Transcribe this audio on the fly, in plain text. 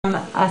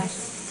a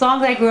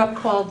song that I grew up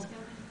called,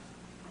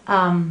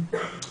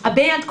 a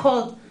band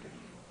called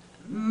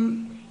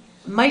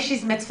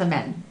Moishy's Mitzvah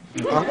Men.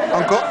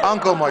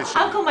 Uncle Moishy.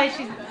 Uncle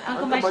Moishy's Mitzvah.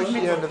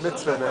 And the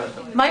Mitzvah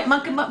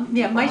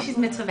Men. Moishy's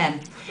Mitzvah Men.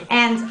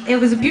 And it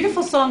was a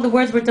beautiful song. The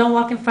words were, don't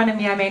walk in front of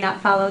me, I may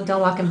not follow. Don't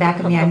walk in back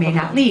of me, I may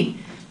not lead.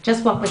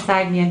 Just walk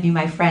beside me and be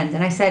my friend.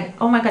 And I said,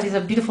 oh my God, these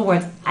are beautiful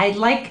words. I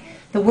like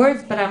the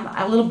words, but I'm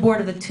a little bored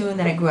of the tune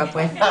that I grew up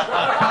with.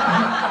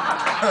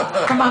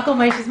 From Uncle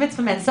Moishy's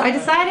Mitzvah Men. So I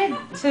decided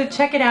to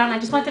check it out, and I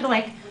just wanted to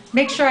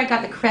make sure I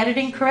got the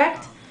crediting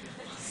correct.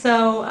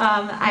 So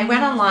I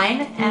went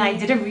online and I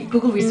did a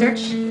Google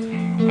research,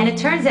 and it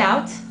turns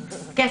out,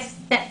 guess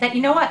that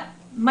you know what?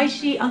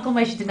 Uncle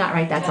Moishy did not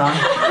write that song.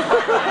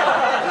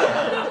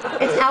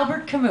 It's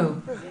Albert Camus.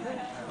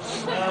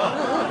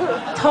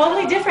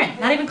 Totally different,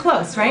 not even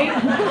close, right?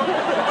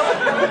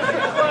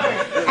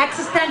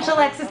 Existential.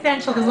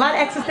 There's a lot of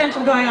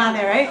existential going on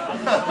there, right?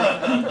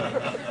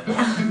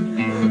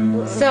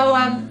 So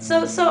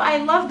I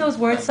love those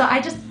words. So I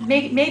just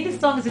made this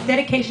song as a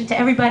dedication to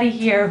everybody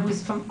here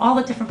who's from all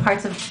the different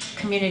parts of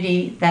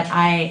community that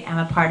I am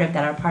a part of,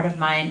 that are a part of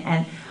mine,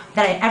 and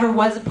that I ever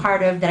was a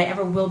part of, that I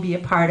ever will be a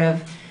part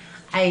of.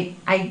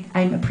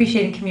 I'm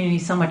appreciating community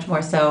so much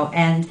more so,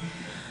 and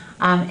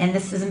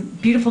this is a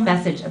beautiful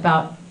message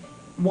about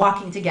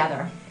walking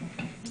together.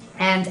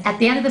 And at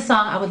the end of the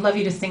song, I would love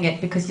you to sing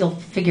it because you'll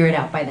figure it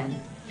out by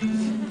then.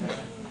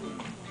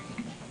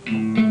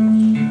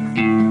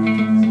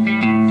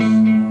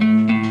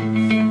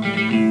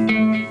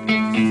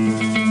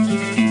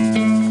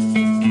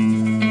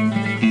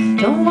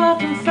 Don't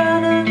walk in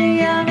front of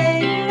me, I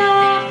may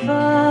not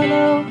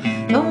follow.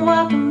 Don't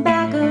walk in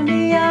back of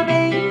me, I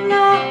may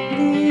not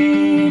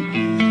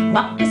lead.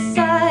 Walk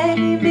beside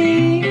me,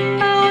 be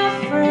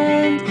my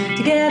friend.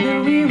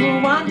 Together we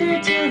will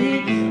wander till the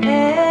end.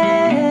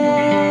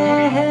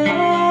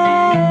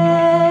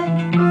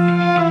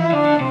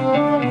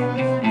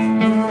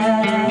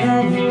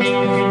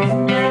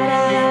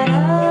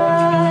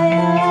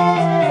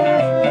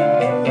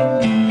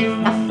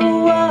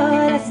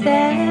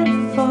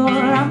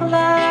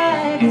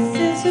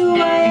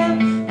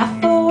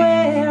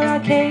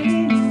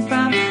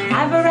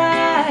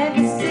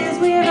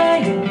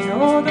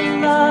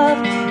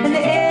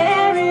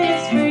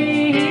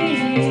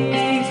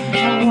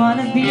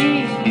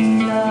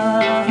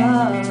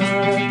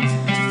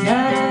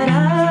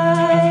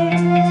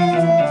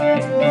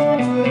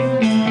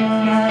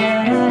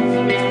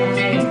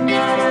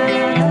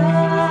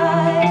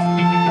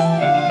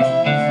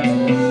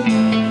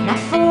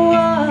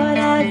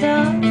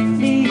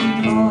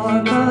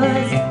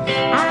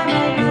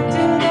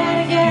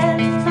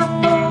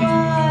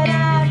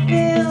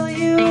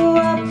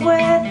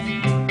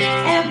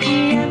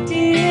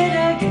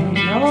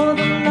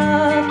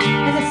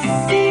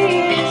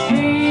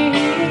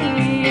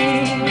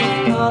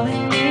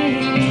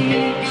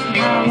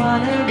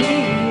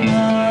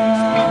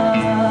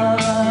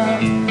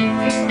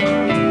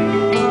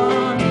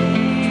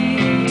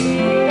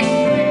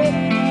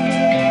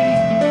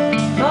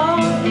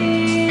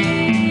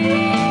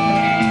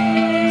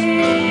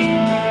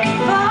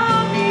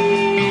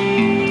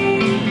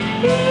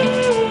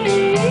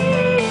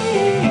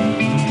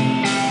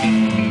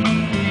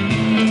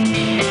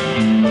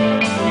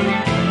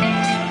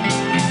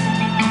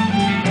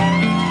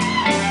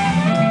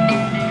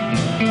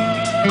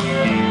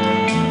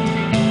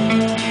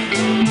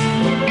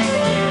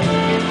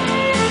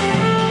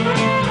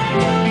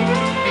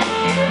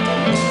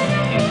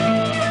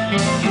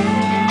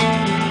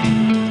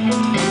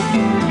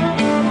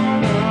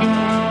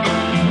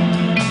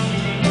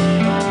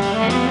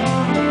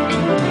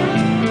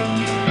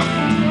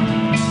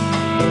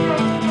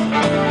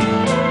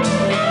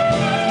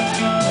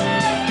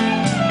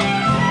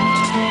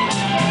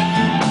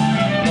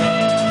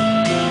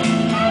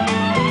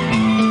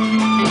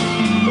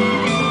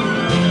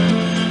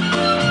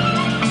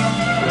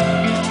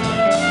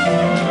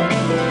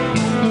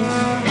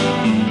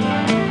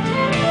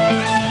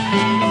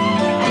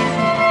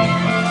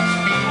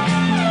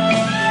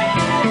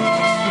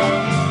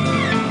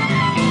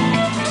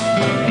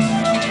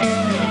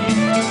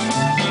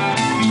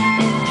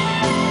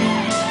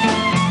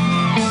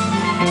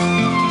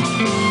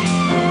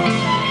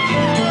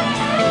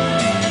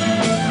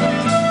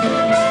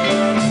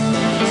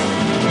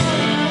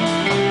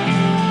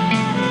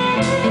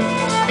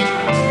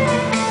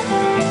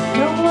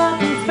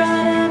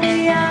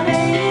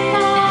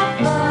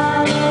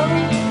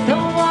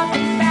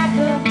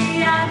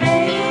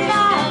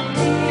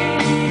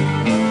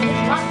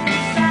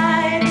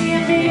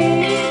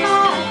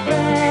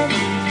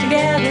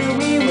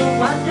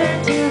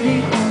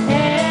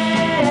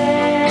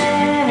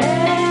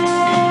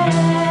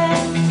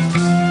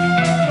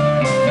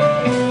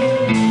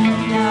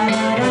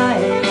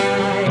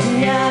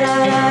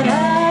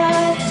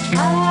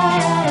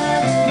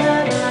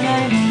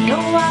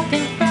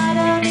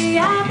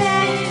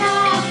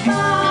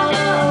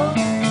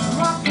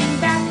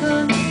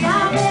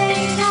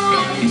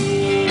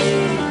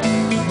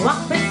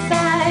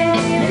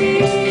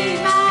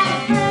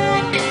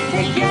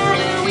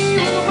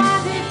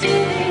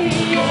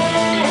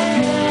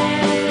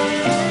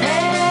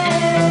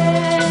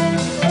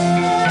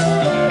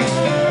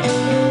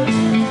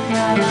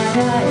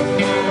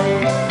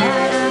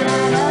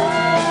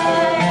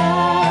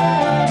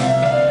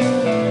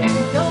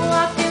 Don't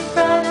walk in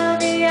front of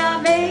me,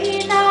 I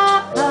may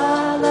not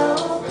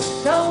follow.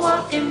 Don't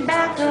walk in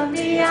back of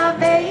me, I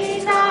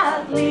may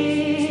not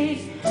lead.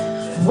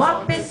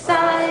 Walk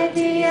beside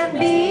me and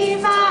be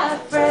my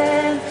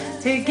friend.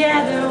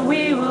 Together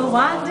we will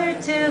wander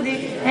till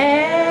the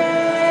end.